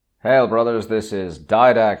Hail brothers, this is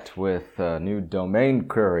Didact with a new domain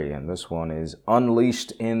query, and this one is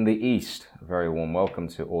Unleashed in the East. A very warm welcome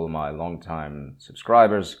to all of my long-time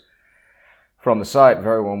subscribers from the site.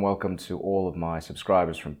 Very warm welcome to all of my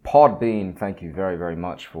subscribers from Podbean. Thank you very, very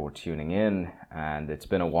much for tuning in. And it's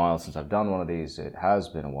been a while since I've done one of these. It has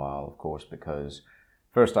been a while, of course, because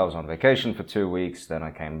first I was on vacation for 2 weeks, then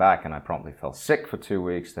I came back and I promptly fell sick for 2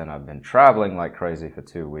 weeks, then I've been traveling like crazy for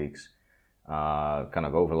 2 weeks. Kind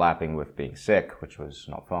of overlapping with being sick, which was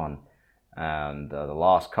not fun. And the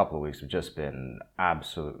last couple of weeks have just been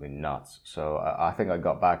absolutely nuts. So I think I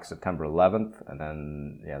got back September 11th, and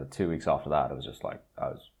then, the 2 weeks after that, it was just like,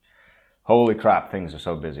 holy crap, things are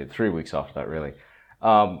so busy. 3 weeks after that, really.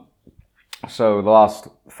 So the last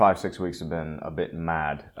 5-6 weeks have been a bit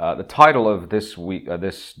mad. The title of this week,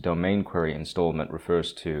 this domain query installment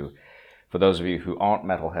refers to, for those of you who aren't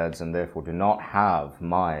metalheads and therefore do not have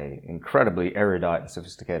my incredibly erudite and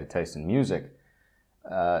sophisticated taste in music,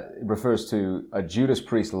 it refers to a Judas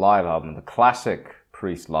Priest live album, the classic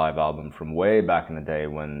Priest live album from way back in the day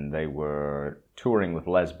when they were touring with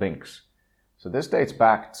Les Binks. So this dates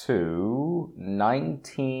back to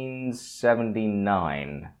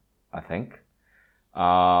 1979, I think.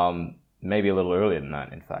 Maybe a little earlier than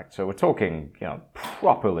that, in fact. So we're talking,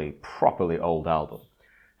 properly old album.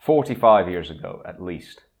 45 years ago, at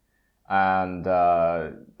least. And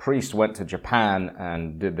Priest went to Japan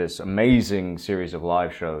and did this amazing series of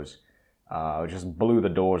live shows. Just blew the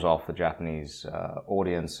doors off the Japanese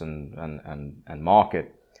audience and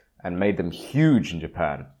market and made them huge in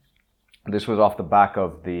Japan. This was off the back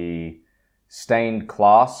of the Stained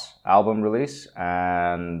Class album release,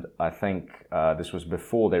 and I think this was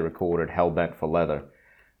before they recorded Hellbent for Leather.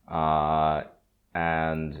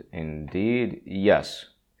 And indeed, yes.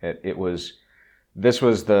 This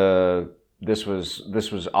was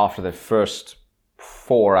after the first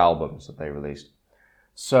 4 albums that they released.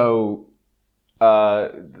 So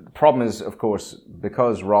the problem is, of course,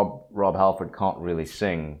 because Rob Halford can't really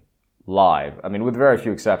sing live. I mean, with very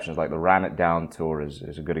few exceptions, like the Ram It Down tour is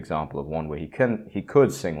a good example of one where he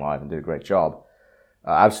could sing live and do a great job,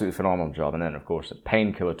 absolutely phenomenal job. And then, of course, the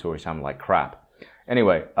Painkiller tour, he sounded like crap.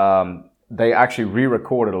 Anyway. They actually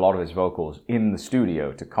re-recorded a lot of his vocals in the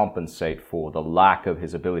studio to compensate for the lack of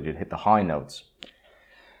his ability to hit the high notes.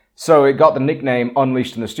 So it got the nickname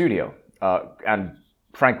Unleashed in the Studio, and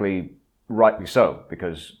frankly, rightly so,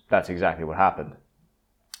 because that's exactly what happened.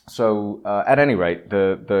 So at any rate,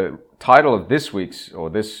 the title of this week's, or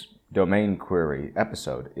this domain query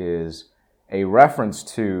episode, is a reference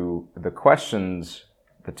to the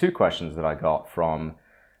two questions that I got from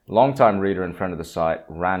longtime reader and friend of the site,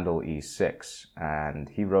 Randale6, and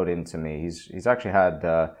he wrote into me. He's actually had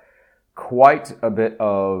quite a bit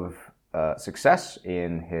of success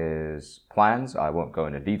in his plans. I won't go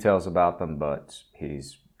into details about them, but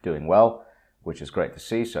he's doing well, which is great to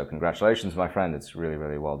see. So congratulations, my friend. It's really,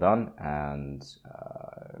 really well done, and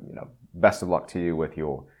best of luck to you with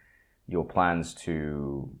your plans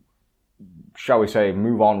to, shall we say,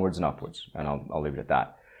 move onwards and upwards. And I'll leave it at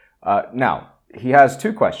that. Now. He has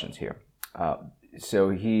 2 questions here. I'll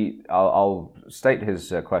state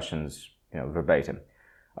his questions, verbatim.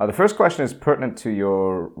 The first question is pertinent to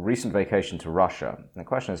your recent vacation to Russia. The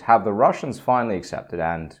question is, have the Russians finally accepted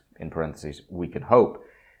and, in parentheses, we can hope,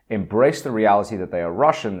 embraced the reality that they are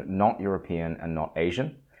Russian, not European, and not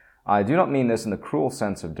Asian? I do not mean this in the cruel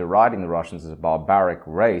sense of deriding the Russians as a barbaric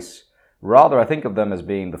race. Rather, I think of them as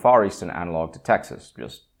being the Far Eastern analogue to Texas,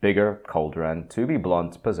 just bigger, colder, and, to be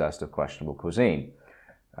blunt, possessed of questionable cuisine.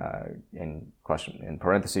 In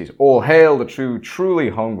parentheses, all hail the truly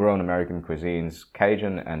homegrown American cuisines,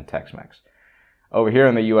 Cajun and Tex-Mex. Over here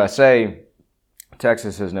in the USA,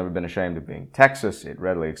 Texas has never been ashamed of being Texas. It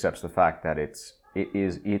readily accepts the fact that it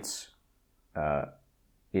is its, not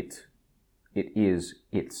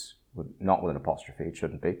with an apostrophe, it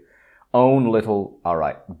shouldn't be, own little,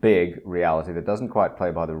 big reality that doesn't quite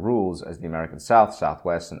play by the rules as the American South,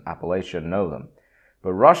 Southwest, and Appalachia know them.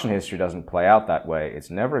 But Russian history doesn't play out that way. It's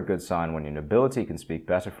never a good sign when your nobility can speak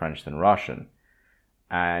better French than Russian.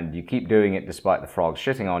 And you keep doing it despite the frogs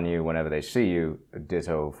shitting on you whenever they see you.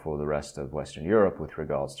 Ditto for the rest of Western Europe with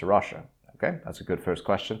regards to Russia. Okay, that's a good first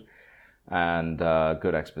question. And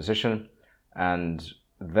good exposition. And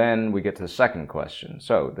then we get to the second question.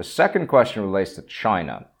 So the second question relates to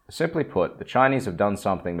China. Simply put, the Chinese have done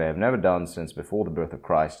something they have never done since before the birth of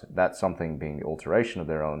Christ, that something being the alteration of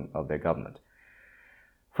their government.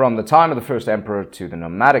 From the time of the first emperor to the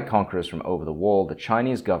nomadic conquerors from over the wall, the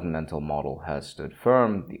Chinese governmental model has stood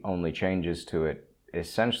firm, the only changes to it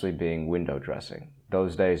essentially being window dressing.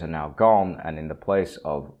 Those days are now gone, and in the place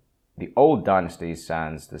of the old dynasties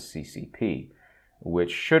sans the CCP,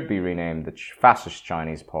 which should be renamed the Fascist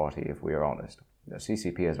Chinese Party, if we are honest. The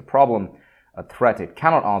CCP has a problem, a threat it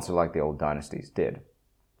cannot answer like the old dynasties did.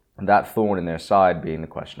 And that thorn in their side being the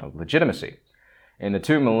question of legitimacy. In the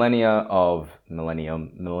 2 millennia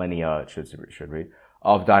it should read,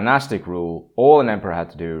 of dynastic rule, all an emperor had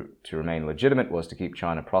to do to remain legitimate was to keep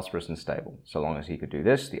China prosperous and stable. So long as he could do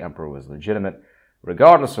this, the emperor was legitimate,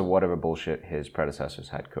 regardless of whatever bullshit his predecessors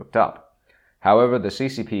had cooked up. However, the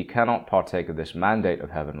CCP cannot partake of this mandate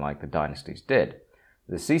of heaven like the dynasties did.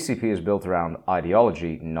 The CCP is built around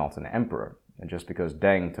ideology, not an emperor. And just because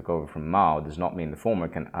Deng took over from Mao does not mean the former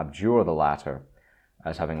can abjure the latter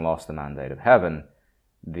as having lost the mandate of heaven.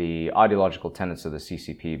 The ideological tenets of the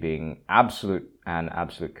CCP being absolute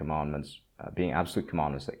commandments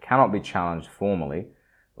that cannot be challenged formally,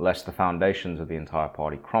 lest the foundations of the entire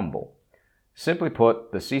party crumble. Simply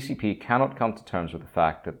put, the CCP cannot come to terms with the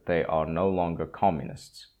fact that they are no longer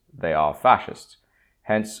communists. They are fascists,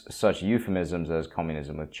 hence such euphemisms as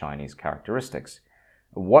communism with Chinese characteristics.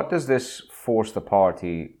 What this does is force the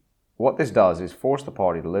party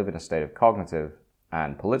to live in a state of cognitive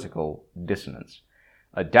and political dissonance,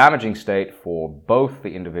 a damaging state for both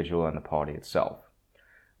the individual and the party itself.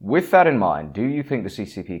 With that in mind, do you think the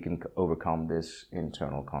CCP can overcome this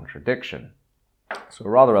internal contradiction? So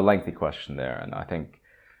rather a lengthy question there, and I think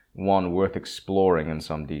one worth exploring in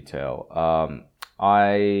some detail.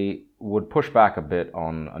 I would push back a bit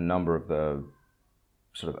on a number of the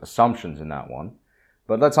sort of assumptions in that one.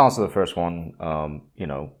 But let's answer the first one,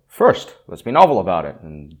 first. Let's be novel about it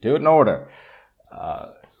and do it in order.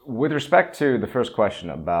 With respect to the first question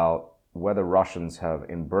about whether Russians have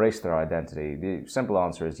embraced their identity, the simple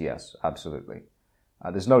answer is yes, absolutely.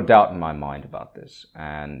 There's no doubt in my mind about this.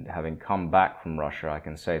 And having come back from Russia, I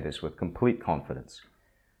can say this with complete confidence.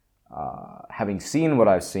 Having seen what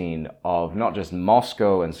I've seen of not just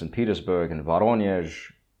Moscow and St. Petersburg and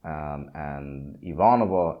Voronezh and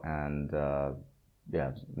Ivanovo and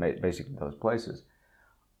basically those places,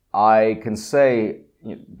 I can say,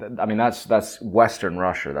 that's Western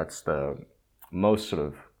Russia. That's the most sort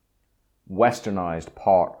of westernized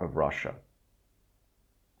part of Russia.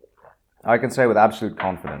 I can say with absolute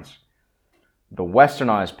confidence, the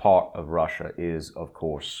westernized part of Russia is, of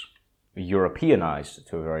course, Europeanized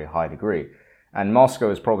to a very high degree. And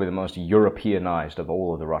Moscow is probably the most Europeanized of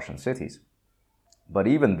all of the Russian cities. But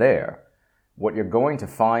even there, what you're going to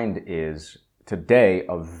find is today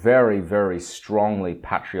a very, very strongly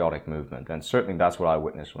patriotic movement. And certainly that's what I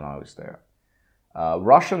witnessed when I was there.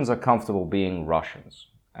 Russians are comfortable being Russians,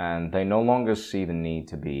 and they no longer see the need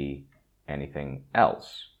to be anything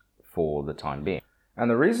else for the time being. And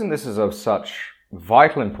the reason this is of such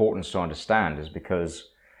vital importance to understand is because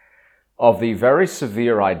of the very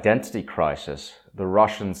severe identity crisis the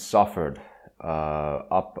Russians suffered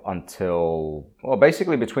up until,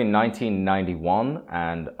 basically between 1991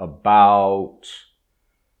 and about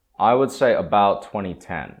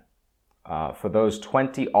 2010. For those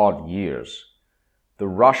 20 odd years, the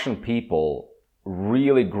Russian people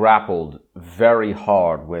really grappled very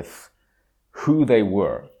hard with who they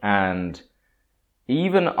were. And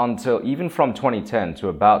even from 2010 to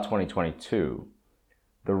about 2022,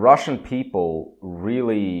 the Russian people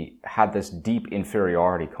really had this deep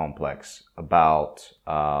inferiority complex about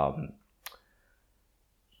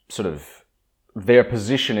sort of their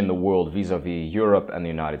position in the world vis-a-vis Europe and the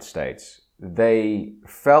United States. They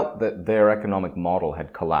felt that their economic model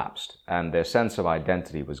had collapsed and their sense of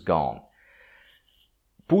identity was gone.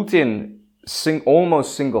 Putin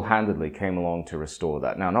almost single-handedly came along to restore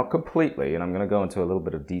that. Now, not completely, and I'm going to go into a little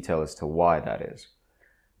bit of detail as to why that is.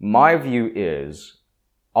 My view is,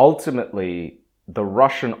 ultimately, the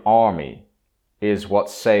Russian army is what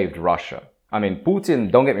saved Russia. I mean, Putin,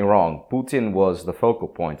 don't get me wrong, Putin was the focal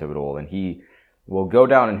point of it all, and he will go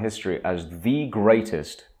down in history as the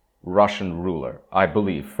greatest Russian ruler, I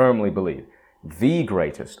believe, firmly believe. The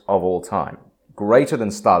greatest of all time. Greater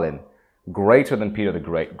than Stalin, greater than Peter the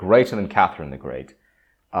Great, greater than Catherine the Great.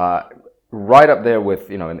 Right up there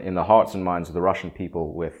with, in the hearts and minds of the Russian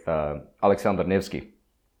people with Alexander Nevsky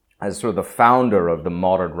as sort of the founder of the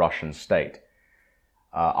modern Russian state.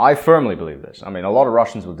 I firmly believe this. I mean, a lot of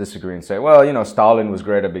Russians will disagree and say, Stalin was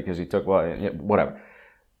greater because he took, whatever.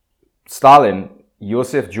 Stalin,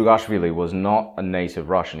 Yosef Jugashvili, was not a native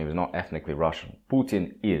Russian. He was not ethnically Russian.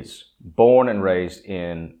 Putin is. Born and raised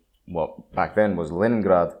in what back then was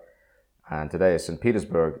Leningrad and today is St.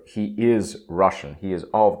 Petersburg. He is Russian. He is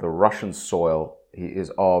of the Russian soil. He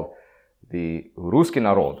is of the Ruski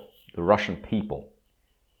Narod, the Russian people.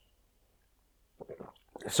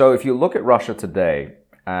 So if you look at Russia today,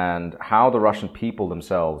 and how the Russian people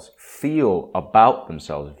themselves feel about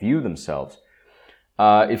themselves, view themselves.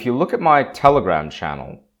 If you look at my Telegram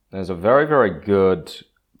channel, there's a very, very good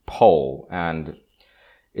poll, and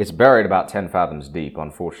it's buried about 10 fathoms deep,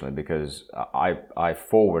 unfortunately, because I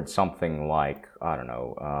forward something like, I don't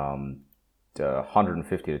know,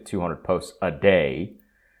 150 to 200 posts a day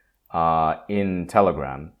in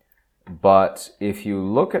Telegram. But if you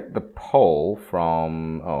look at the poll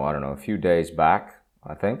from, I don't know, a few days back,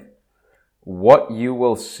 I think, what you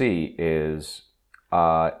will see is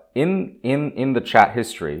in the chat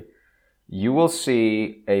history, you will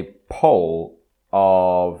see a poll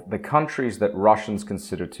of the countries that Russians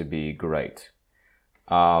consider to be great.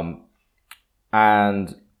 And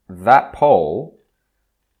that poll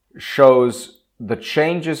shows the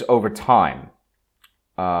changes over time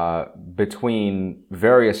between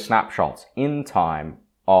various snapshots in time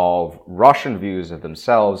of Russian views of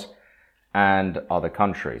themselves and other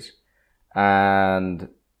countries. And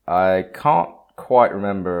I can't quite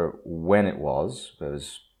remember when it was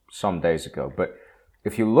some days ago, but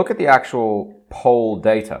if you look at the actual poll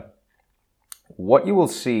data, what you will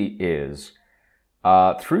see is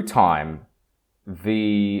through time,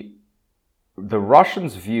 the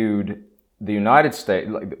Russians viewed the United States,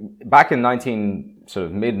 back in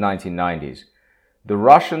mid-1990s, the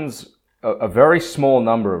Russians, a very small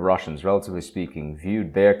number of Russians, relatively speaking,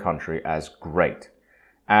 viewed their country as great.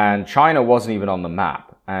 And China wasn't even on the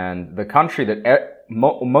map. And the country that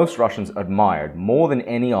most Russians admired more than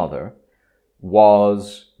any other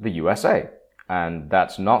was the USA. And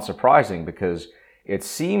that's not surprising, because it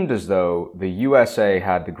seemed as though the USA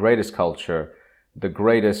had the greatest culture, the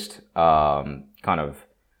greatest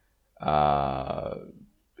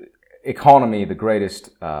economy, the greatest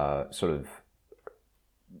sort of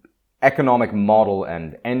economic model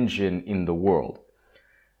and engine in the world.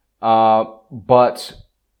 But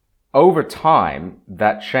over time,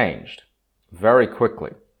 that changed very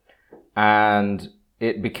quickly. And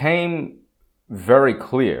it became very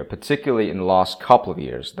clear, particularly in the last couple of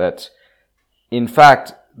years, that in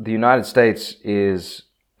fact, the United States is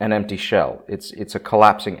an empty shell. It's a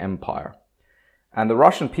collapsing empire. And the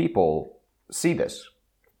Russian people see this.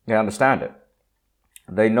 They understand it.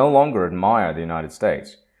 They no longer admire the United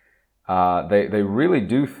States. They really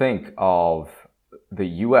do think of the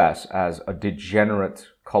US as a degenerate,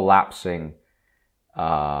 collapsing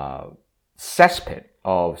cesspit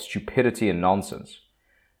of stupidity and nonsense.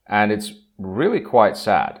 And it's really quite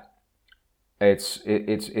sad. It's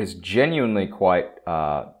genuinely quite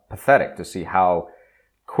pathetic to see how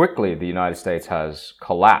quickly the United States has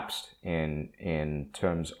collapsed in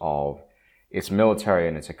terms of its military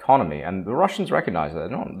and its economy. And the Russians recognize that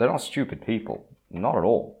they're not stupid people, not at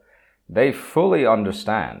all. They fully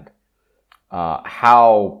understand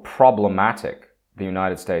how problematic the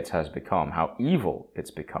United States has become, how evil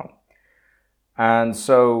it's become. And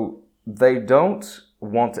so they don't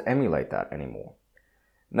want to emulate that anymore.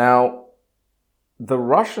 Now, the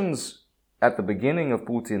Russians at the beginning of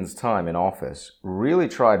Putin's time in office really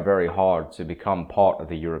tried very hard to become part of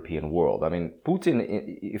the European world. I mean, Putin,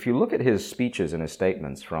 if you look at his speeches and his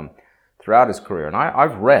statements from throughout his career, and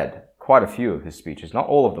I've read quite a few of his speeches, not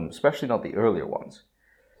all of them, especially not the earlier ones,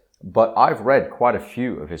 but I've read quite a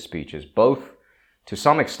few of his speeches, both to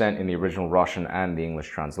some extent in the original Russian and the English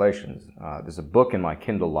translations. There's a book in my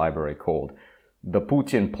Kindle library called The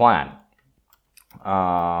Putin Plan.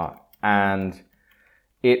 And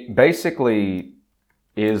it basically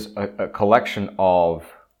is a collection of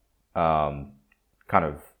kind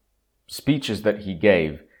of speeches that he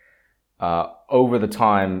gave over his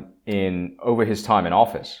time in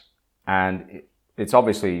office. And it's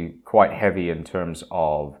obviously quite heavy in terms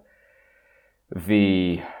of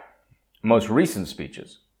the most recent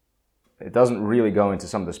speeches. It doesn't really go into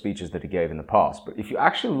some of the speeches that he gave in the past. But if you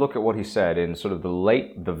actually look at what he said in sort of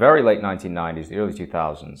the very late 1990s, the early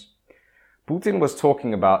 2000s, Putin was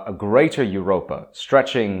talking about a greater Europa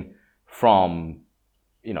stretching from,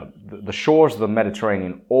 the shores of the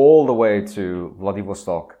Mediterranean all the way to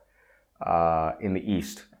Vladivostok in the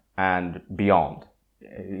east and beyond.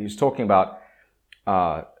 He was talking about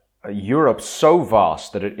a Europe so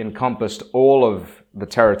vast that it encompassed all of the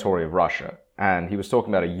territory of Russia. And he was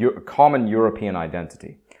talking about a common European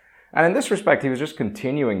identity. And in this respect, he was just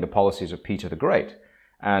continuing the policies of Peter the Great.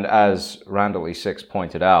 And as Randale6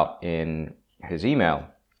 pointed out in his email,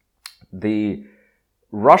 the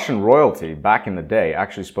Russian royalty back in the day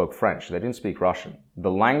actually spoke French. They didn't speak Russian.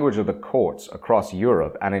 The language of the courts across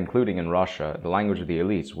Europe, and including in Russia, the language of the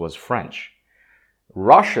elites was French.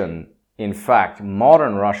 Russian, in fact,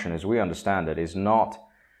 modern Russian, as we understand it, is not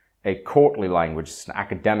a courtly language, it's an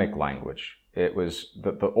academic language. It was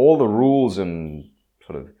all the rules and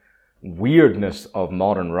sort of weirdness of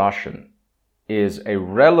modern Russian is a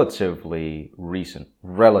relatively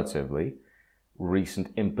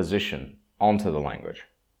recent imposition onto the language.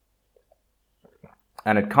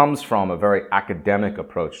 And it comes from a very academic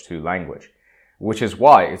approach to language, which is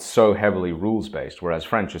why it's so heavily rules-based, whereas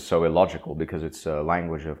French is so illogical because it's a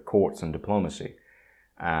language of courts and diplomacy,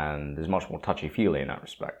 and is much more touchy-feely in that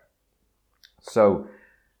respect. So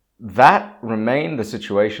that remained the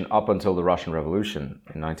situation up until the Russian Revolution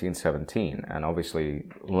in 1917, and obviously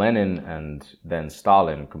Lenin and then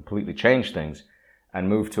Stalin completely changed things and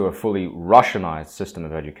moved to a fully Russianized system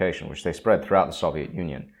of education, which they spread throughout the Soviet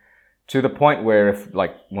Union, to the point where,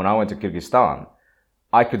 when I went to Kyrgyzstan,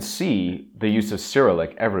 I could see the use of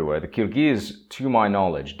Cyrillic everywhere. The Kyrgyz, to my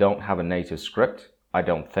knowledge, don't have a native script. I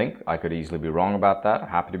don't think. I could easily be wrong about that. I'm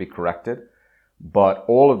happy to be corrected. But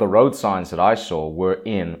all of the road signs that I saw were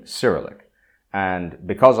in Cyrillic. And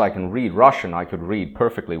because I can read Russian, I could read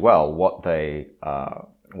perfectly well what they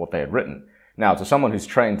had written. Now, to someone who's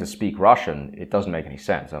trained to speak Russian, it doesn't make any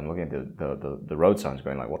sense. I'm looking at the road signs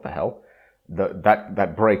going like, what the hell?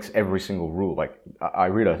 That breaks every single rule. Like, I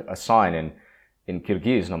read a sign in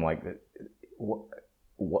Kyrgyz, and I'm like,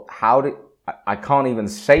 I can't even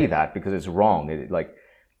say that because it's wrong.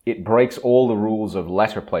 It breaks all the rules of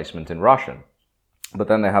letter placement in Russian. But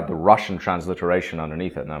then they have the Russian transliteration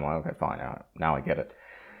underneath it, and I'm like, okay, fine, now I get it.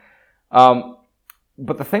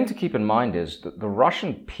 But the thing to keep in mind is that the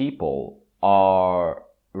Russian people are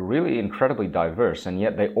really incredibly diverse, and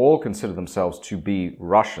yet they all consider themselves to be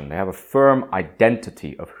Russian. They have a firm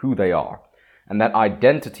identity of who they are, and that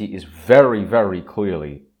identity is very, very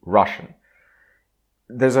clearly Russian.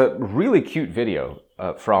 There's a really cute video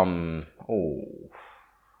from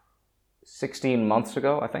 16 months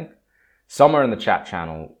ago, I think, somewhere in the chat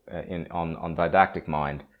channel on Didactic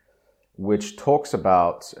Mind, which talks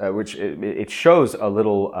about, it shows a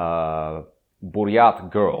little Buryat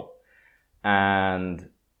girl, and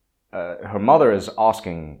her mother is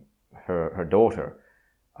asking her daughter,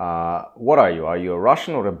 what are you? Are you a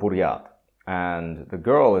Russian or a Buryat? And the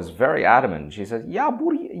girl is very adamant. She says, ya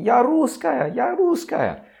ruskaya, ya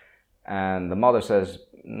ruskaya. And the mother says,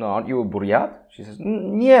 no, aren't you a Buryat? She says,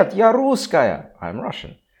 нет, я русская. I'm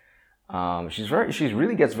Russian. She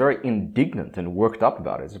really gets very indignant and worked up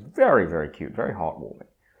about it. It's very, very cute, very heartwarming.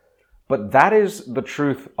 But that is the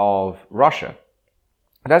truth of Russia.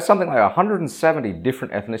 That's something like 170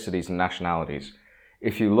 different ethnicities and nationalities.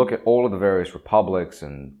 If you look at all of the various republics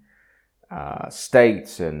and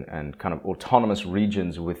states and kind of autonomous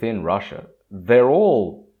regions within Russia, they're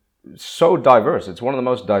all so diverse. It's one of the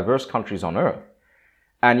most diverse countries on earth.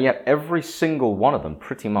 And yet every single one of them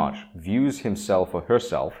pretty much views himself or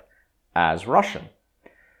herself as Russian.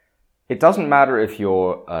 It doesn't matter if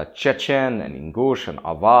you're Chechen, an Ingush, an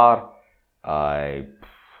Avar,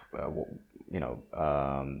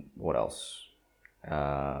 what else?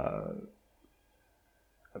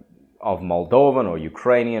 Of Moldovan or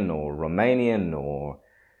Ukrainian or Romanian or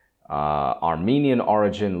Armenian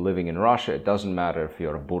origin living in Russia. It doesn't matter if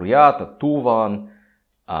you're a Buryat, a Tuvan.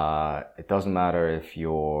 It doesn't matter if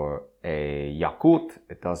you're a Yakut.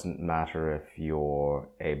 It doesn't matter if you're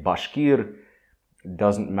a Bashkir. It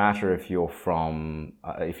doesn't matter if you're from,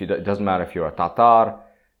 it doesn't matter if you're a Tatar.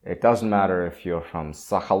 It doesn't matter if you're from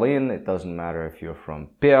Sakhalin. It doesn't matter if you're from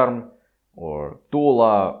Perm or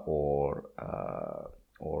Tula or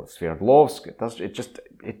Sverdlovsk.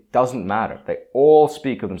 It doesn't matter. They all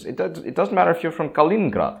speak of themselves. It doesn't matter if you're from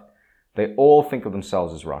Kaliningrad. They all think of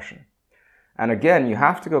themselves as Russian. And again, you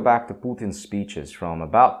have to go back to Putin's speeches from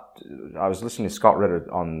I was listening to Scott Ritter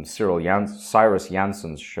on Cyrus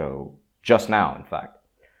Jansen's show just now, in fact.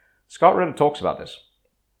 Scott Ritter talks about this.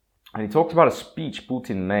 And he talked about a speech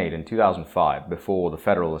Putin made in 2005 before the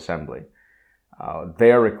Federal Assembly,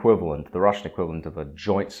 their equivalent, the Russian equivalent of a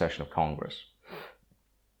joint session of Congress,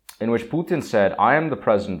 in which Putin said, I am the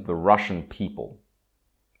president of the Russian people,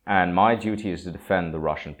 and my duty is to defend the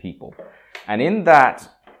Russian people. And in that,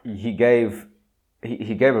 he gave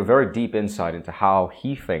a very deep insight into how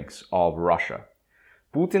he thinks of Russia.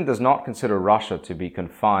 Putin does not consider Russia to be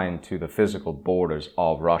confined to the physical borders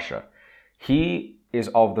of Russia. He is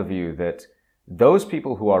of the view that those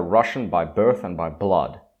people who are Russian by birth and by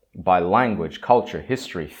blood, by language, culture,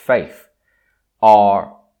 history, faith,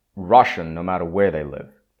 are Russian no matter where they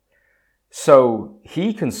live. So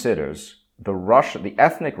he considers the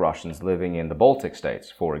ethnic Russians living in the Baltic states,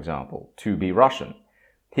 for example, to be Russian.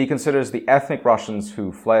 He considers the ethnic Russians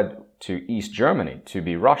who fled to East Germany to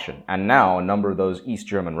be Russian. And now a number of those East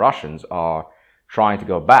German Russians are trying to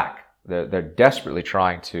go back. They're desperately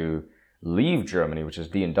trying to leave Germany, which is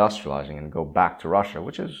deindustrializing, and go back to Russia,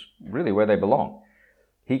 which is really where they belong.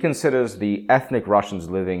 He considers the ethnic Russians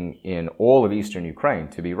living in all of eastern Ukraine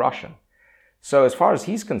to be Russian. So as far as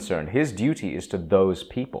he's concerned, his duty is to those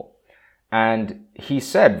people. And he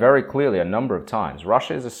said very clearly a number of times,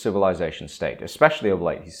 Russia is a civilization state, especially of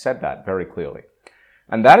late. He said that very clearly.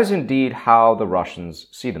 And that is indeed how the Russians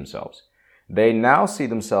see themselves. They now see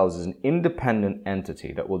themselves as an independent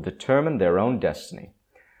entity that will determine their own destiny.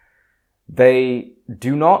 They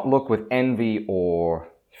do not look with envy or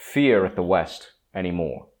fear at the West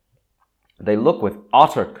anymore. They look with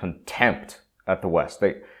utter contempt at the West.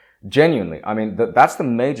 They genuinely, I mean, that's the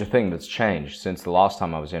major thing that's changed since the last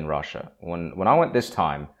time I was in Russia. When I went this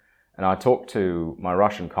time and I talked to my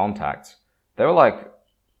Russian contacts, they were like,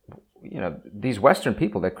 you know, these Western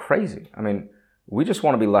people, they're crazy. I mean, we just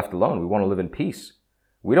want to be left alone. We want to live in peace.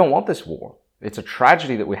 We don't want this war. It's a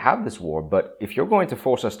tragedy that we have this war, but if you're going to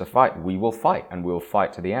force us to fight, we will fight, and we'll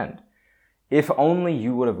fight to the end. If only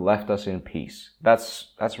you would have left us in peace.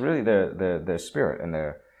 That's really their spirit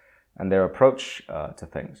and their approach to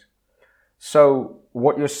things. So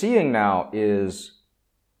what you're seeing now is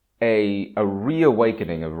a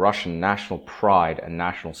reawakening of Russian national pride and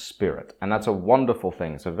national spirit. And that's a wonderful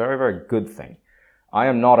thing. It's a very, very good thing. I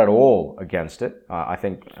am not at all against it.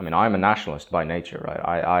 I'm a nationalist by nature.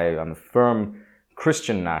 Right? I am a firm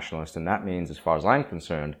Christian nationalist, and that means, as far as I'm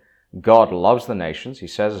concerned, God loves the nations. He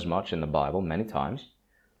says as much in the Bible many times.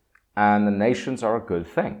 And the nations are a good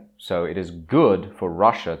thing. So it is good for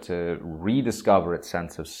Russia to rediscover its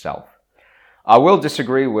sense of self. I will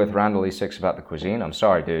disagree with Randale6 about the cuisine. I'm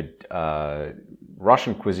sorry, dude.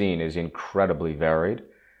 Russian cuisine is incredibly varied.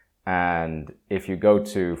 And if you go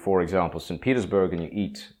to, for example, St. Petersburg and you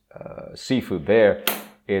eat seafood there,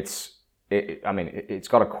 it's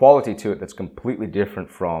got a quality to it that's completely different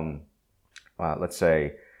from, let's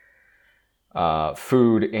say,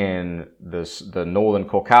 food in the northern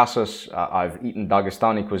Caucasus. I've eaten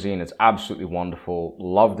Dagestani cuisine. It's absolutely wonderful.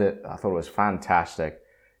 Loved it. I thought it was fantastic.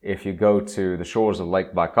 If you go to the shores of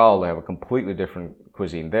Lake Baikal, they have a completely different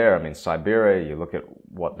cuisine there. I mean, Siberia, you look at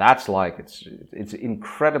what that's like. It's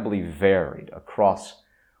incredibly varied across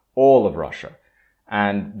all of Russia.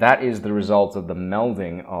 And that is the result of the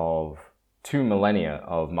melding of 2 millennia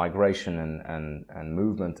of migration and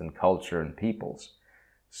movement and culture and peoples.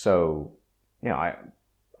 So, you know,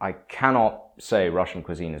 I cannot say Russian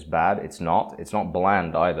cuisine is bad. It's not. It's not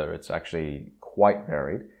bland either. It's actually quite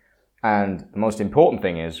varied. And the most important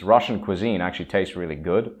thing is Russian cuisine actually tastes really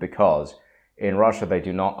good because in Russia they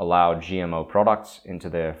do not allow GMO products into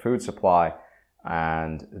their food supply,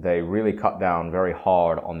 and they really cut down very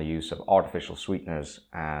hard on the use of artificial sweeteners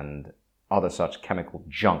and other such chemical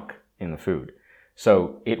junk in the food.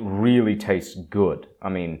 So it really tastes good. I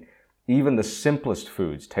mean, even the simplest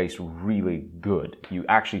foods taste really good. You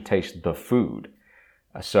actually taste the food.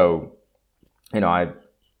 So, you know,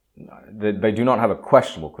 they do not have a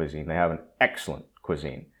questionable cuisine. They have an excellent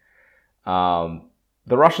cuisine.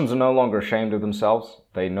 The Russians are no longer ashamed of themselves.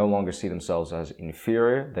 They no longer see themselves as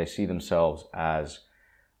inferior. They see themselves as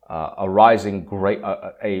a rising great,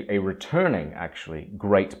 a returning, actually,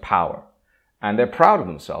 great power. And they're proud of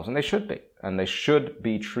themselves, and they should be. And they should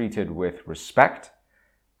be treated with respect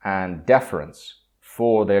and deference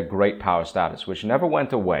for their great power status, which never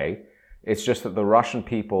went away. It's just that the Russian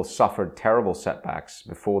people suffered terrible setbacks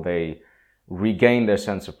before they regained their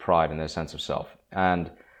sense of pride and their sense of self.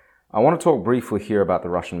 And I want to talk briefly here about the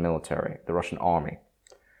Russian military, the Russian army.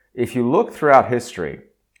 If you look throughout history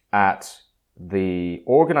at the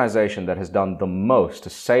organization that has done the most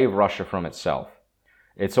to save Russia from itself,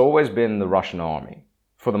 it's always been the Russian army,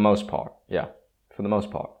 for the most part. Yeah, for the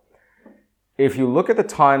most part. If you look at the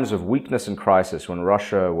times of weakness and crisis when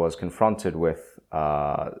Russia was confronted with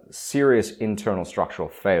serious internal structural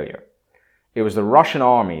failure, it was the Russian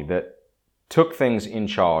army that took things in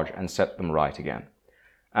charge and set them right again.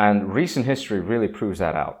 And recent history really proves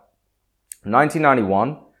that out. In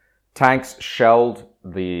 1991, tanks shelled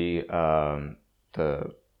the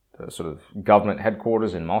sort of government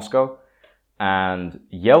headquarters in Moscow, and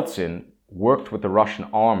Yeltsin worked with the Russian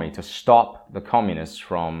army to stop the communists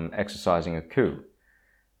from exercising a coup.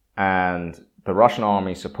 And the Russian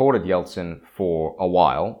army supported Yeltsin for a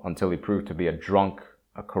while until he proved to be a drunk,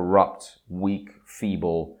 a corrupt, weak,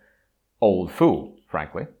 feeble, old fool,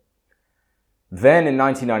 frankly. Then in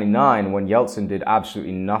 1999, when Yeltsin did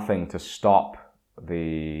absolutely nothing to stop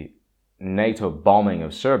the NATO bombing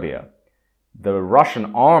of Serbia, the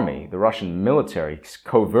Russian army, the Russian military,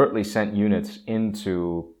 covertly sent units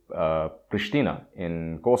into Pristina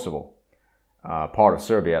in Kosovo, part of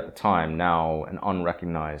Serbia at the time, now an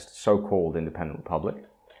unrecognized so-called independent republic.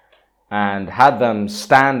 and had them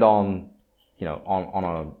stand on, in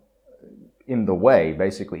the way,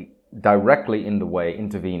 basically, directly in the way,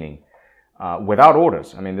 intervening, without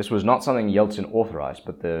orders. I mean, this was not something Yeltsin authorized,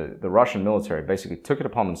 but the Russian military basically took it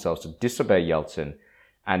upon themselves to disobey Yeltsin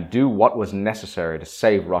and do what was necessary to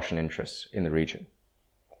save Russian interests in the region.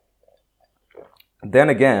 Then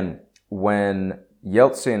again, when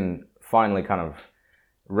Yeltsin finally kind of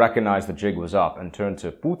recognized the jig was up and turned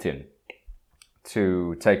to Putin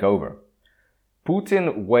to take over,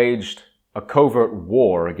 Putin waged a covert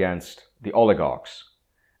war against the oligarchs.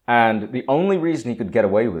 And the only reason he could get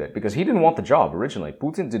away with it, because he didn't want the job originally.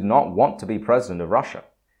 Putin did not want to be president of Russia.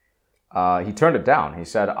 He turned it down. He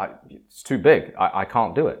said, it's too big. I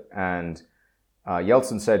can't do it. And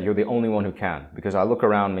Yeltsin said, you're the only one who can, because I look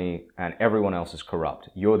around me and everyone else is corrupt.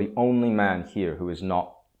 You're the only man here who is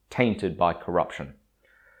not tainted by corruption.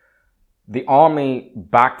 The army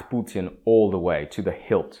backed Putin all the way to the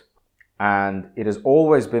hilt. And it has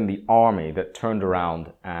always been the army that turned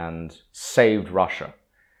around and saved Russia.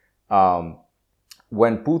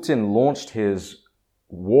 When Putin launched his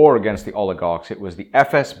war against the oligarchs, it was the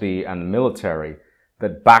FSB and the military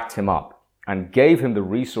that backed him up and gave him the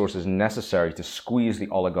resources necessary to squeeze the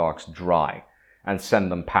oligarchs dry and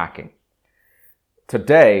send them packing.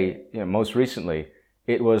 Today, most recently,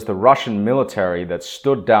 it was the Russian military that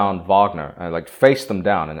stood down Wagner and faced them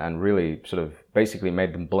down and really sort of basically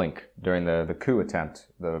made them blink during the coup attempt,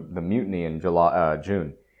 the mutiny in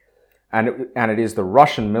June. And it is the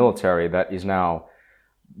Russian military that is now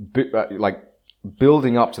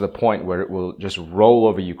building up to the point where it will just roll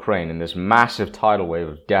over Ukraine in this massive tidal wave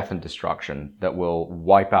of death and destruction that will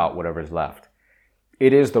wipe out whatever is left.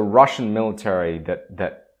 It is the Russian military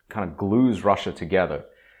that kind of glues Russia together.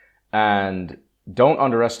 And don't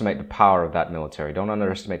underestimate the power of that military. Don't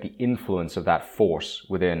underestimate the influence of that force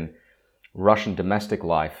within Russian domestic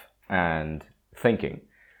life and thinking.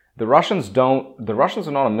 The Russians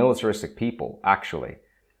are not a militaristic people, actually.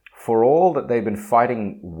 For all that they've been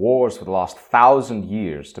fighting wars for the last 1,000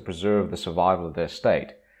 years to preserve the survival of their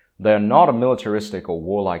state, they're not a militaristic or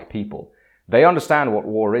warlike people. They understand what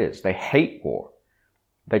war is. They hate war.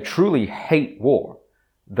 They truly hate war.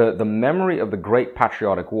 The memory of the Great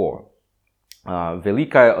Patriotic War,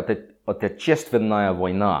 Великая Отечественная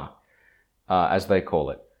война, as they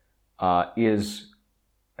call it, is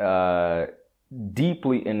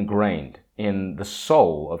deeply ingrained in the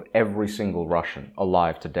soul of every single Russian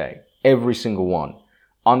alive today. Every single one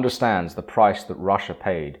understands the price that Russia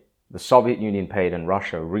paid, the Soviet Union paid, and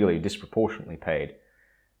Russia really disproportionately paid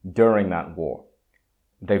during that war.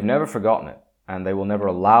 They've never forgotten it, and they will never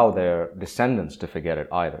allow their descendants to forget it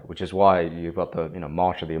either, which is why you've got the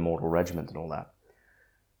March of the Immortal Regiment and all that.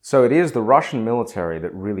 So it is the Russian military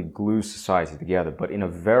that really glues society together, but in a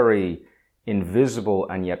very invisible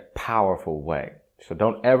and yet powerful way. So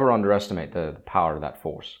don't ever underestimate the power of that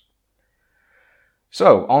force.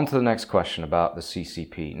 So on to the next question about the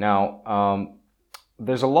CCP. Now,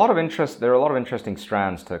 there are a lot of interesting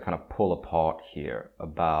strands to kind of pull apart here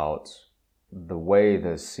about the way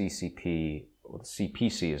the CCP, or the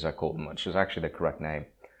CPC as I call them, which is actually the correct name,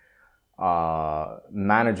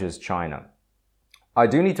 manages China. I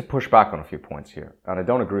do need to push back on a few points here, and I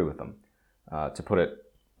don't agree with them, to put it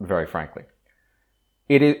very frankly.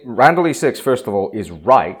 Randale6, first of all, is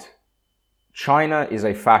right. China is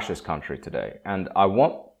a fascist country today, and I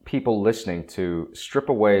want people listening to strip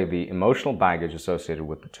away the emotional baggage associated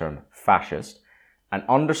with the term fascist and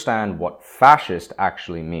understand what fascist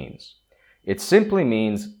actually means. It simply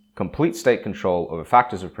means complete state control over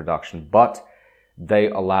factors of production, but they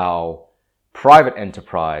allow private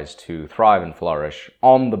enterprise to thrive and flourish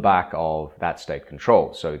on the back of that state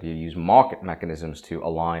control. So you use market mechanisms to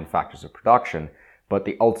align factors of production, but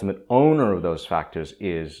the ultimate owner of those factors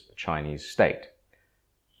is the Chinese state,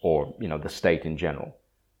 or, the state in general.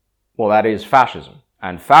 Well, that is fascism.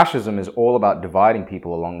 And fascism is all about dividing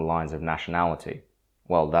people along the lines of nationality.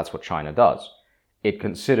 Well, that's what China does. It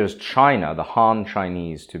considers China, the Han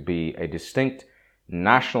Chinese, to be a distinct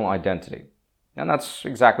national identity. And that's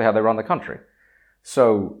exactly how they run the country.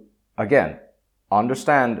 So, again,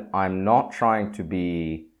 understand I'm not trying to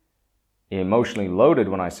be emotionally loaded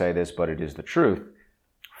when I say this, but it is the truth.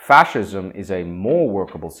 Fascism is a more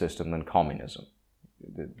workable system than communism.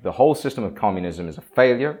 The whole system of communism is a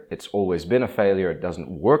failure. It's always been a failure. It doesn't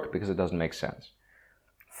work because it doesn't make sense.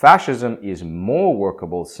 Fascism is more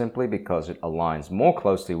workable simply because it aligns more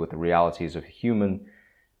closely with the realities of human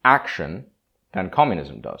action than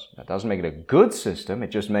communism does. That doesn't make it a good system. It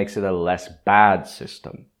just makes it a less bad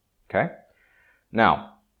system. Okay?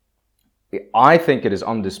 Now, I think it is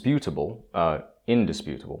indisputable,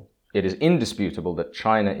 it is indisputable that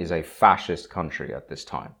China is a fascist country at this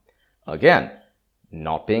time. Again,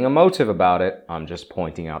 not being emotive about it, I'm just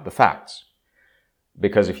pointing out the facts.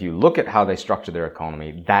 Because if you look at how they structure their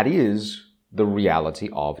economy, that is the reality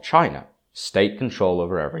of China. State control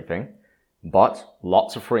over everything, but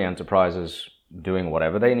lots of free enterprises doing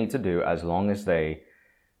whatever they need to do as long as they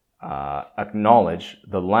acknowledge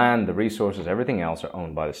the land, the resources, everything else are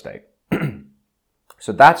owned by the state.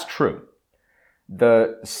 So that's true.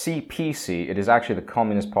 The CPC, it is actually the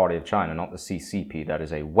Communist Party of China, not the CCP. That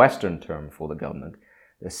is a Western term for the government.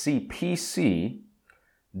 The CPC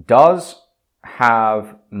does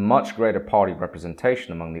have much greater party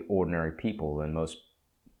representation among the ordinary people than most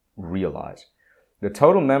realize. The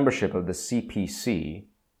total membership of the CPC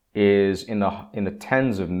is in the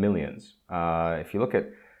tens of millions. If you look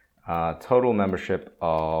at total membership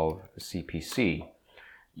of the CPC,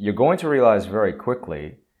 you're going to realize very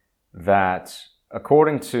quickly that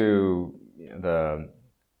according to the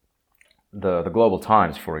Global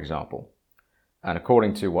Times, for example, and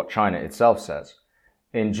according to what China itself says,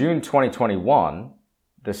 in June 2021,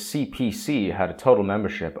 the CPC had a total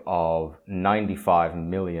membership of 95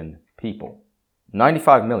 million people.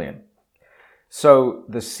 95 million. So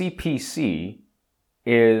the CPC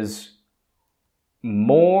is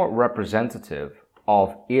more representative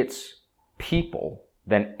of its people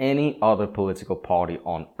than any other political party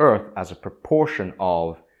on earth as a proportion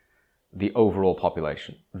of the overall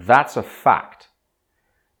population. That's a fact.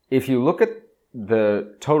 If you look at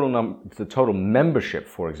the total membership,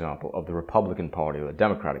 for example, of the Republican Party or the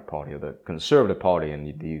Democratic Party or the Conservative Party in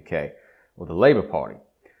the UK or the Labour Party,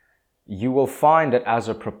 you will find that as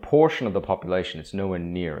a proportion of the population, it's nowhere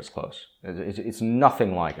near as close. It's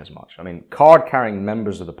nothing like as much. I mean, card-carrying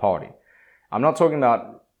members of the party. I'm not talking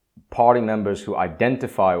about party members who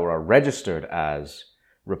identify or are registered as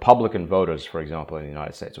Republican voters, for example, in the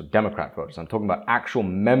United States, or Democrat voters. I'm talking about actual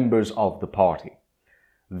members of the party.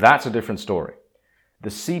 That's a different story. The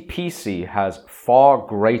CPC has far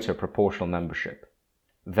greater proportional membership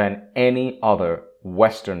than any other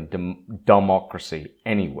Western democracy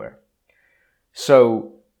anywhere.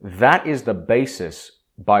 So that is the basis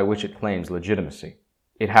by which it claims legitimacy.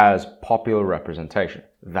 It has popular representation.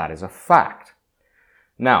 That is a fact.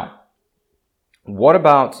 Now, what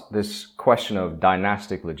about this question of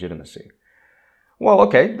dynastic legitimacy? Well,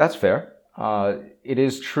 okay, that's fair. It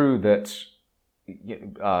is true that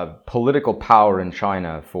political power in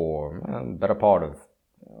China for the better part of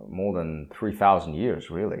more than 3,000 years,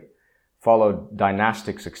 really, followed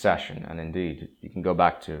dynastic succession. And indeed, you can go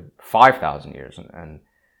back to 5,000 years and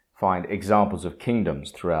find examples of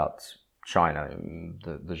kingdoms throughout China.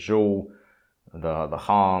 The Zhou, the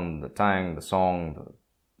Han, the Tang, the Song,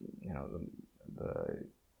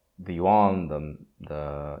 the Yuan, the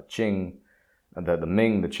Qing, the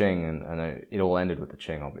Ming, the Qing, and it all ended with the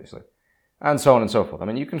Qing, obviously. And so on and so forth. I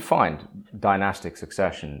mean, you can find dynastic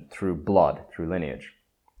succession through blood, through lineage.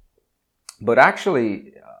 But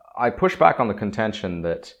actually, I push back on the contention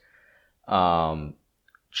that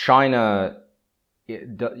China,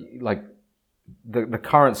 like the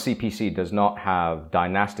current CPC does not have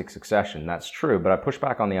dynastic succession. That's true, but I push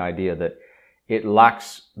back on the idea that it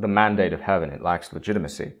lacks the mandate of heaven. It lacks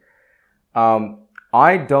legitimacy.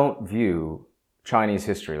 I don't view Chinese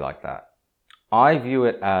history like that. I view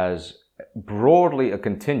it as broadly a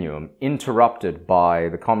continuum interrupted by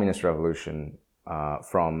the Communist Revolution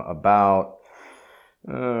from about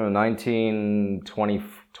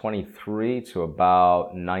 1923 to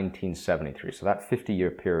about 1973. So that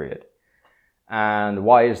 50-year period. And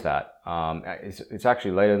why is that? It's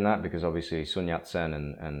actually later than that because obviously Sun Yat-sen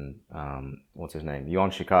and what's his name?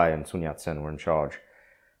 Yuan Shikai and Sun Yat-sen were in charge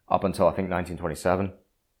up until I think 1927.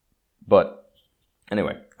 But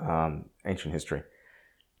anyway, ancient history.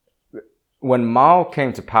 When Mao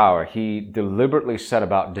came to power, he deliberately set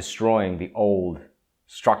about destroying the old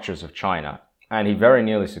structures of China, and he very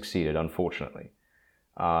nearly succeeded, unfortunately.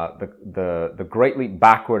 The Great Leap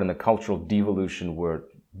Backward and the cultural devolution were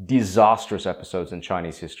disastrous episodes in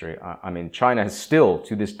Chinese history. I mean, China has still,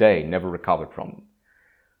 to this day, never recovered from them.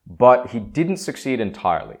 But he didn't succeed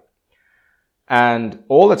entirely. And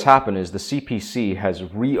all that's happened is the CPC has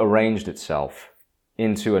rearranged itself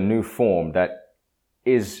into a new form that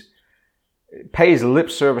pays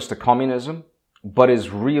lip service to communism, but is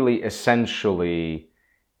really essentially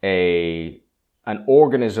an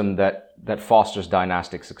organism that fosters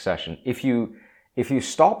dynastic succession. If you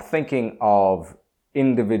stop thinking of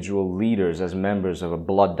individual leaders as members of a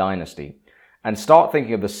blood dynasty and start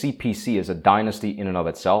thinking of the CPC as a dynasty in and of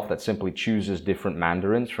itself that simply chooses different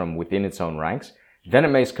mandarins from within its own ranks, then it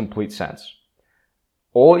makes complete sense.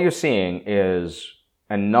 All you're seeing is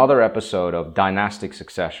another episode of dynastic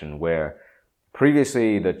succession where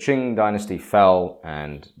previously the Qing dynasty fell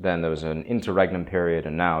and then there was an interregnum period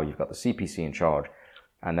and now you've got the CPC in charge.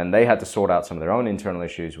 And then they had to sort out some of their own internal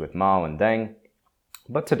issues with Mao and Deng.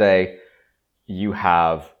 But today you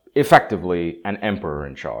have effectively an emperor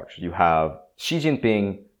in charge. You have Xi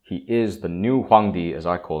Jinping. He is the new Huangdi, as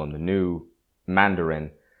I call him, the new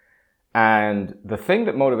Mandarin. And the thing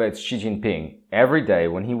that motivates Xi Jinping every day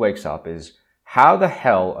when he wakes up is, how the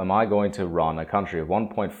hell am I going to run a country of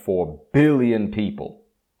 1.4 billion people?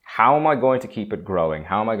 How am I going to keep it growing?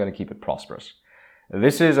 How am I going to keep it prosperous?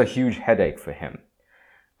 This is a huge headache for him.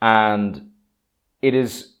 And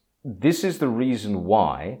this is the reason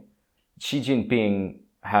why Xi Jinping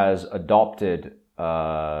has adopted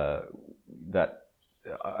a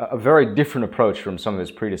very different approach from some of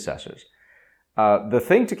his predecessors. The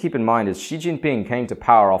thing to keep in mind is Xi Jinping came to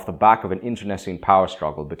power off the back of an internecine power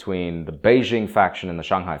struggle between the Beijing faction and the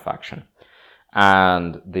Shanghai faction.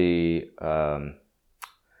 And the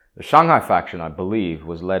Shanghai faction, I believe,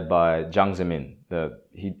 was led by Jiang Zemin.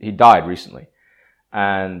 He died recently.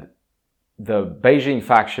 And the Beijing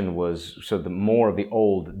faction was sort of more of the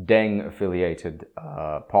old Deng-affiliated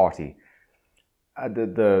party.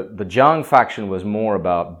 The Jiang faction was more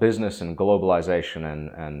about business and globalization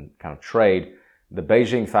and kind of trade. The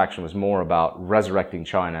Beijing faction was more about resurrecting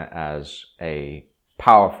China as a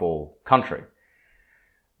powerful country.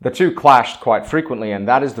 The two clashed quite frequently, and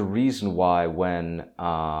that is the reason why when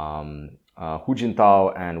Hu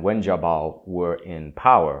Jintao and Wen Jiabao were in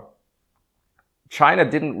power, China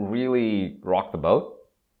didn't really rock the boat,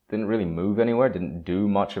 didn't really move anywhere, didn't do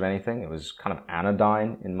much of anything. It was kind of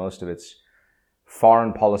anodyne in most of its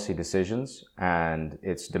foreign policy decisions, and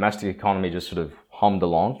its domestic economy just sort of hummed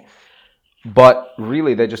along. But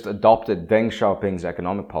really, they just adopted Deng Xiaoping's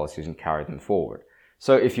economic policies and carried them forward.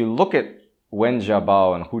 So if you look at Wen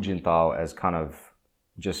Jiabao and Hu Jintao as kind of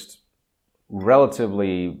just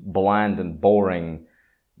relatively bland and boring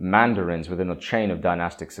mandarins within a chain of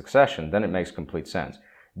dynastic succession, then it makes complete sense.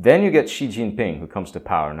 Then you get Xi Jinping, who comes to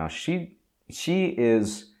power. Now, Xi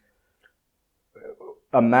is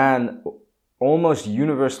a man almost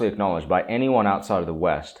universally acknowledged by anyone outside of the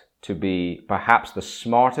West to be perhaps the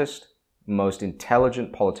smartest, most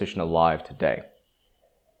intelligent politician alive today.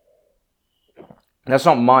 That's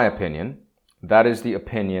not my opinion. That is the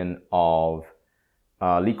opinion of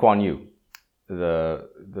Lee Kuan Yew,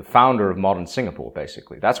 the founder of modern Singapore,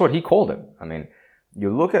 basically. That's what he called him. I mean,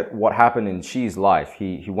 you look at what happened in Xi's life.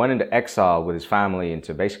 He went into exile with his family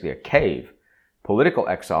into basically a cave, political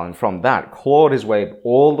exile, and from that clawed his way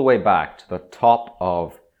all the way back to the top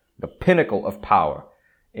of the pinnacle of power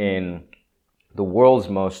in the world's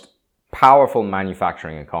most powerful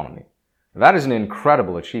manufacturing economy. That is an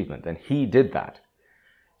incredible achievement, and he did that.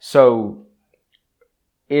 So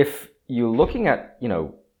if you're looking at,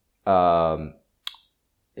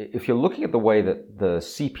 if you're looking at the way that the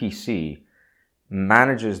CPC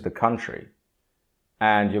manages the country,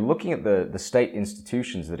 and you're looking at the state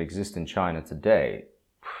institutions that exist in China today,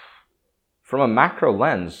 from a macro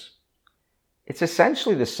lens, it's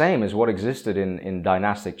essentially the same as what existed in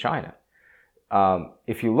dynastic China.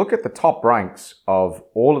 If you look at the top ranks of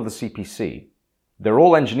all of the CPC, they're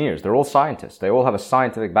all engineers, they're all scientists, they all have a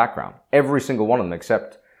scientific background. Every single one of them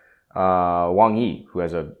except Wang Yi, who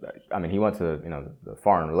has he went to the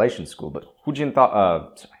foreign relations school, but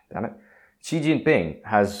Xi Jinping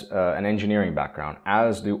has an engineering background,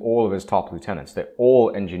 as do all of his top lieutenants. They're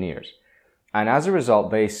all engineers. And as a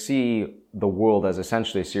result, they see the world as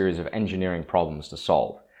essentially a series of engineering problems to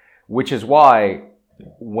solve, which is why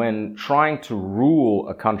when trying to rule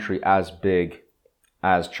a country as big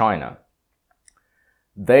as China,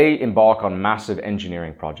 they embark on massive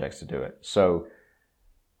engineering projects to do it. So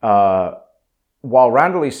while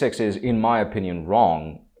Randale6 is, in my opinion,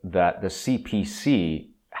 wrong that the CPC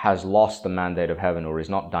has lost the mandate of heaven or is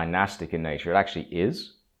not dynastic in nature, it actually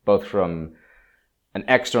is, both from an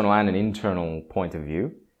external and an internal point of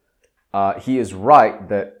view. He is right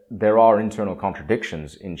that there are internal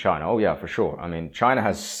contradictions in China. Oh yeah, for sure. I mean, China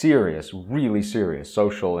has serious, really serious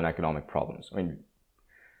social and economic problems. I mean,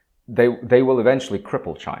 they will eventually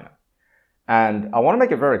cripple China. And I want to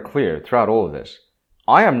make it very clear throughout all of this,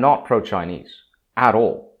 I am not pro-Chinese at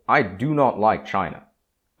all. I do not like China.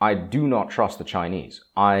 I do not trust the Chinese.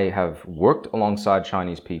 I have worked alongside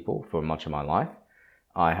Chinese people for much of my life.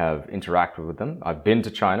 I have interacted with them. I've been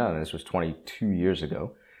to China, and this was 22 years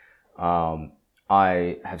ago.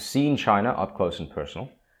 I have seen China up close and personal.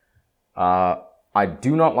 I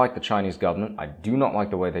do not like the Chinese government. I do not like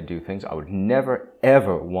the way they do things. I would never,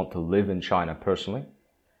 ever want to live in China personally.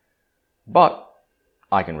 But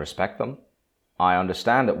I can respect them. I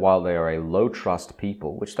understand that while they are a low-trust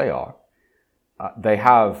people, which they are, they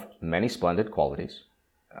have many splendid qualities.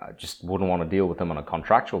 I just wouldn't want to deal with them on a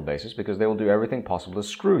contractual basis because they will do everything possible to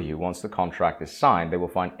screw you. Once the contract is signed, they will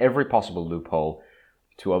find every possible loophole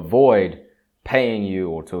to avoid paying you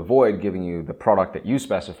or to avoid giving you the product that you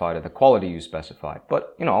specified at the quality you specified.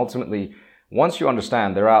 But, ultimately, once you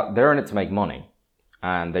understand they're in it to make money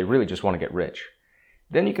and they really just want to get rich,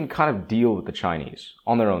 then you can kind of deal with the Chinese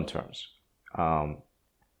on their own terms.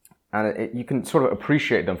 You can sort of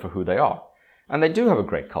appreciate them for who they are. And they do have a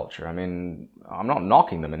great culture. I mean, I'm not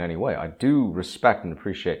knocking them in any way. I do respect and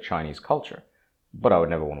appreciate Chinese culture, but I would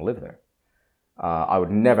never want to live there. I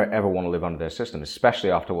would never, ever want to live under their system, especially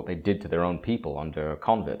after what they did to their own people under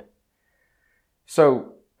COVID.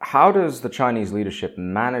 So how does the Chinese leadership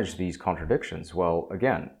manage these contradictions? Well,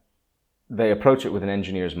 again, they approach it with an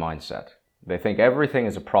engineer's mindset. They think everything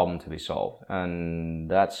is a problem to be solved, and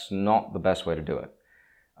that's not the best way to do it.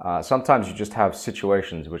 Sometimes you just have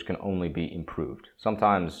situations which can only be improved.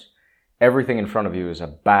 Sometimes everything in front of you is a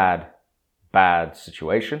bad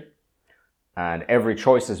situation, and every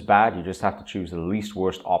choice is bad. You just have to choose the least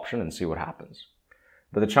worst option and see what happens.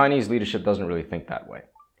 But the Chinese leadership doesn't really think that way.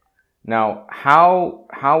 Now, how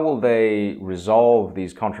will they resolve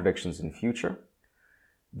these contradictions in future?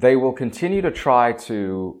 They will continue to try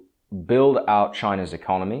to build out China's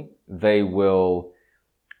economy. They will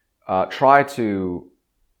try to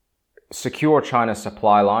secure China's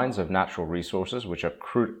supply lines of natural resources, which are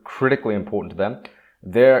critically important to them.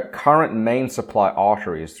 Their current main supply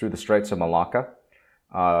artery is through the Straits of Malacca,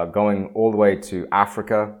 going all the way to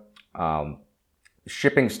Africa.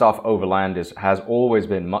 Shipping stuff overland has always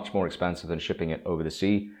been much more expensive than shipping it over the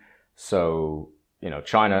sea. So,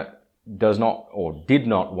 China does not or did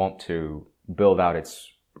not want to build out its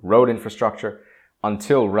road infrastructure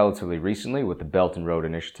until relatively recently with the Belt and Road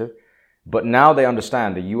Initiative. But now they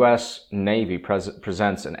understand the U.S. Navy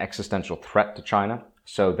presents an existential threat to China.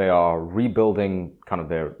 So they are rebuilding kind of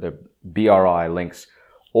their BRI links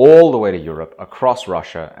all the way to Europe, across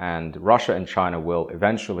Russia, and Russia and China will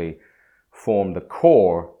eventually form the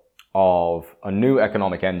core of a new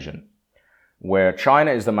economic engine where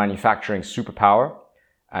China is the manufacturing superpower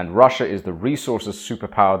and Russia is the resources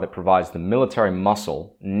superpower that provides the military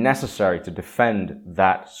muscle necessary to defend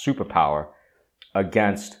that superpower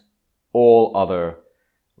against all other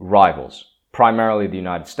rivals, primarily the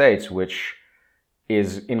United States, which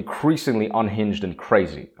is increasingly unhinged and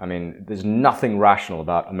crazy. I mean, there's nothing rational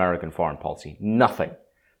about American foreign policy. Nothing.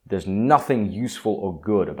 There's nothing useful or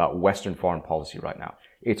good about Western foreign policy right now.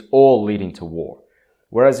 It's all leading to war.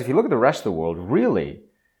 Whereas if you look at the rest of the world, really,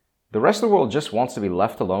 the rest of the world just wants to be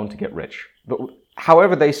left alone to get rich, but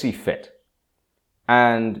however they see fit.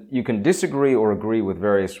 And you can disagree or agree with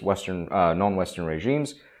various Western, non-Western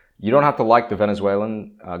regimes. You don't have to like the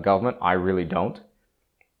Venezuelan government. I really don't.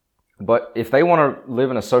 But if they want to live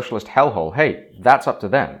in a socialist hellhole, hey, that's up to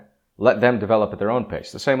them. Let them develop at their own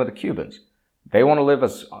pace. The same with the Cubans. They want to live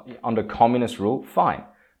under communist rule, fine.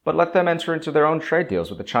 But let them enter into their own trade deals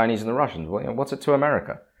with the Chinese and the Russians. Well, what's it to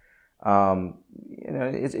America?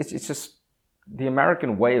 It's just the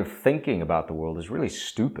American way of thinking about the world is really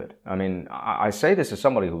stupid. I mean, I say this as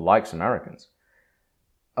somebody who likes Americans.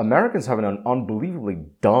 Americans have an unbelievably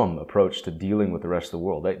dumb approach to dealing with the rest of the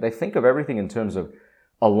world. They think of everything in terms of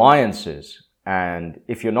alliances, and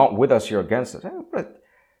if you're not with us, you're against us.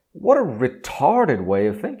 What a retarded way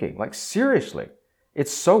of thinking. Like, seriously.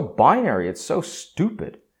 It's so binary. It's so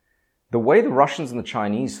stupid. The way the Russians and the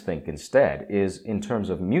Chinese think instead is in terms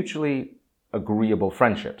of mutually agreeable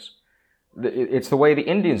friendships. It's the way the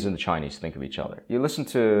Indians and the Chinese think of each other. You listen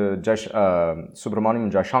to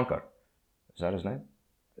Subramaniam Jaishankar. Is that his name?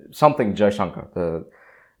 Something Jaishankar.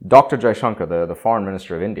 Dr. Jaishankar, the foreign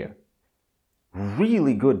minister of India.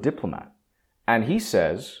 Really good diplomat. And he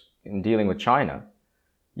says, in dealing with China,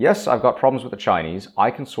 yes, I've got problems with the Chinese. I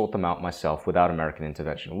can sort them out myself without American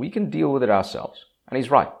intervention. We can deal with it ourselves. And he's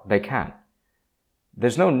right. They can.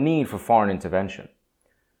 There's no need for foreign intervention.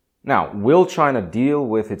 Now, will China deal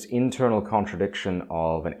with its internal contradiction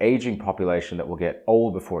of an aging population that will get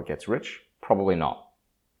old before it gets rich? Probably not.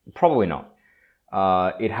 Probably not.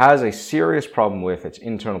 It has a serious problem with its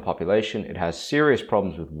internal population. It has serious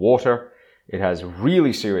problems with water. It has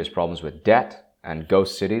really serious problems with debt and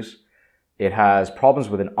ghost cities. It has problems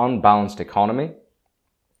with an unbalanced economy.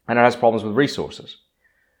 And it has problems with resources.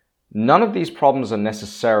 None of these problems are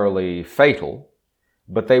necessarily fatal,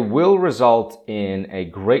 but they will result in a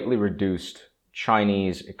greatly reduced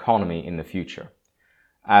Chinese economy in the future.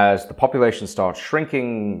 As the population starts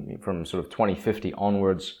shrinking from sort of 2050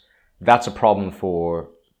 onwards, that's a problem for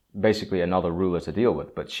basically another ruler to deal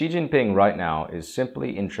with. But Xi Jinping right now is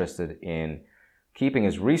simply interested in keeping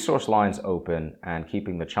his resource lines open and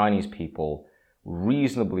keeping the Chinese people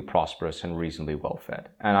reasonably prosperous and reasonably well fed.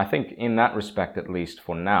 And I think in that respect, at least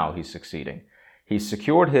for now, he's succeeding. He's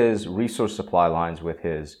secured his resource supply lines with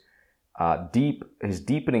his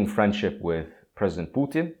deepening friendship with President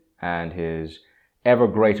Putin and his ever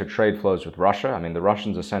greater trade flows with Russia. I mean, the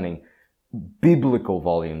Russians are sending biblical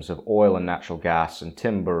volumes of oil and natural gas and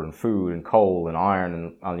timber and food and coal and iron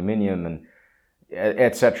and aluminium and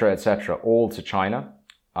et cetera, all to China,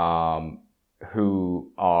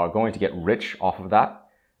 who are going to get rich off of that.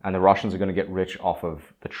 And the Russians are going to get rich off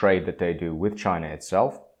of the trade that they do with China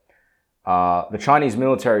itself. The Chinese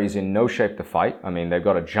military is in no shape to fight. I mean, they've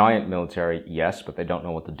got a giant military, yes, but they don't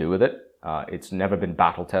know what to do with it. It's never been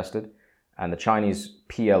battle tested. And the Chinese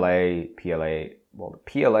PLA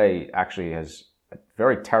actually has a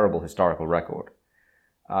very terrible historical record.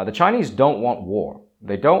 The Chinese don't want war.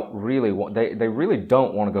 They really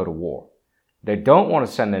don't want to go to war. They don't want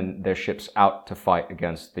to send their ships out to fight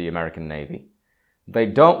against the American Navy. They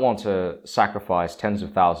don't want to sacrifice tens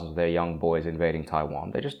of thousands of their young boys invading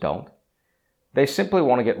Taiwan. They just don't. They simply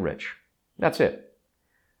want to get rich. That's it.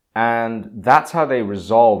 And that's how they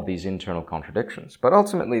resolve these internal contradictions. But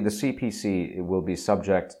ultimately, the CPC will be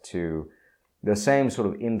subject to the same sort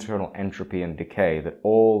of internal entropy and decay that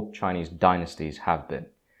all Chinese dynasties have been.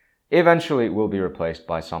 Eventually, it will be replaced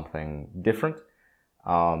by something different.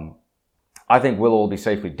 I think we'll all be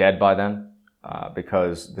safely dead by then,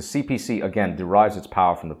 because the CPC, again, derives its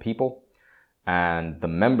power from the people, and the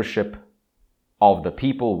membership of the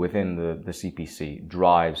people within the CPC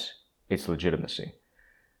drives its legitimacy.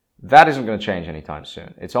 That isn't going to change anytime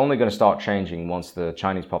soon. It's only going to start changing once the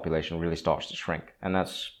Chinese population really starts to shrink, and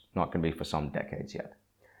that's not going to be for some decades yet.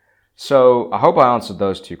 So I hope I answered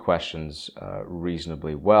those two questions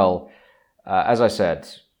reasonably well. As I said,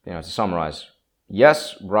 to summarize,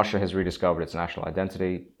 yes, Russia has rediscovered its national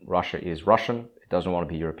identity. Russia is Russian. It doesn't want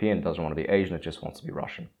to be European. It doesn't want to be Asian. It just wants to be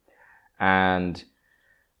Russian. And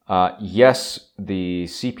yes, the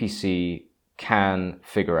CPC can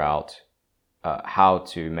figure out how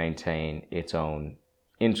to maintain its own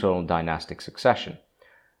internal dynastic succession,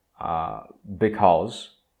 because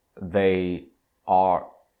they are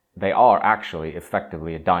actually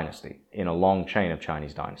effectively a dynasty in a long chain of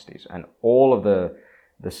Chinese dynasties, and all of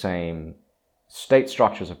the same state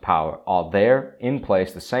structures of power are there in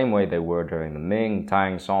place the same way they were during the Ming,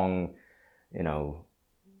 Tang, Song,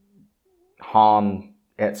 Han,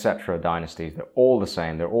 etc. dynasties. They're all the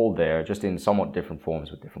same. They're all there, just in somewhat different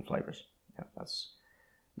forms with different flavors. Yeah,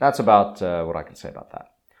 that's about what I can say about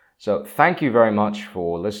that. So thank you very much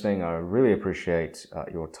for listening. I really appreciate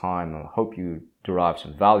your time. I hope you derive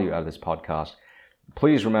some value out of this podcast.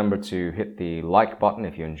 Please remember to hit the like button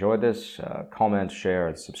if you enjoyed this, comment, share,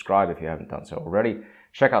 and subscribe if you haven't done so already.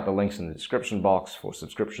 Check out the links in the description box for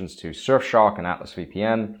subscriptions to Surfshark and Atlas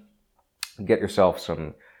VPN. Get yourself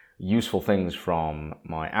some useful things from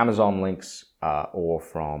my Amazon links or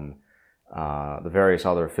from the various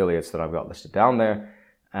other affiliates that I've got listed down there.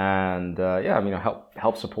 And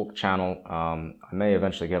help support the channel. I may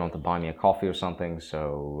eventually get on to buy me a coffee or something,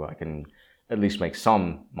 so I can at least make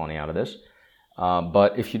some money out of this.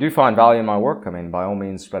 But if you do find value in my work, by all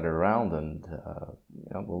means, spread it around, and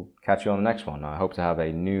we'll catch you on the next one. I hope to have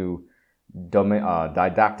a new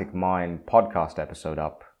Didactic Mind podcast episode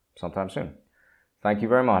up sometime soon. Thank you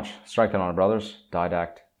very much. Strength and honor, brothers.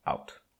 Didact out.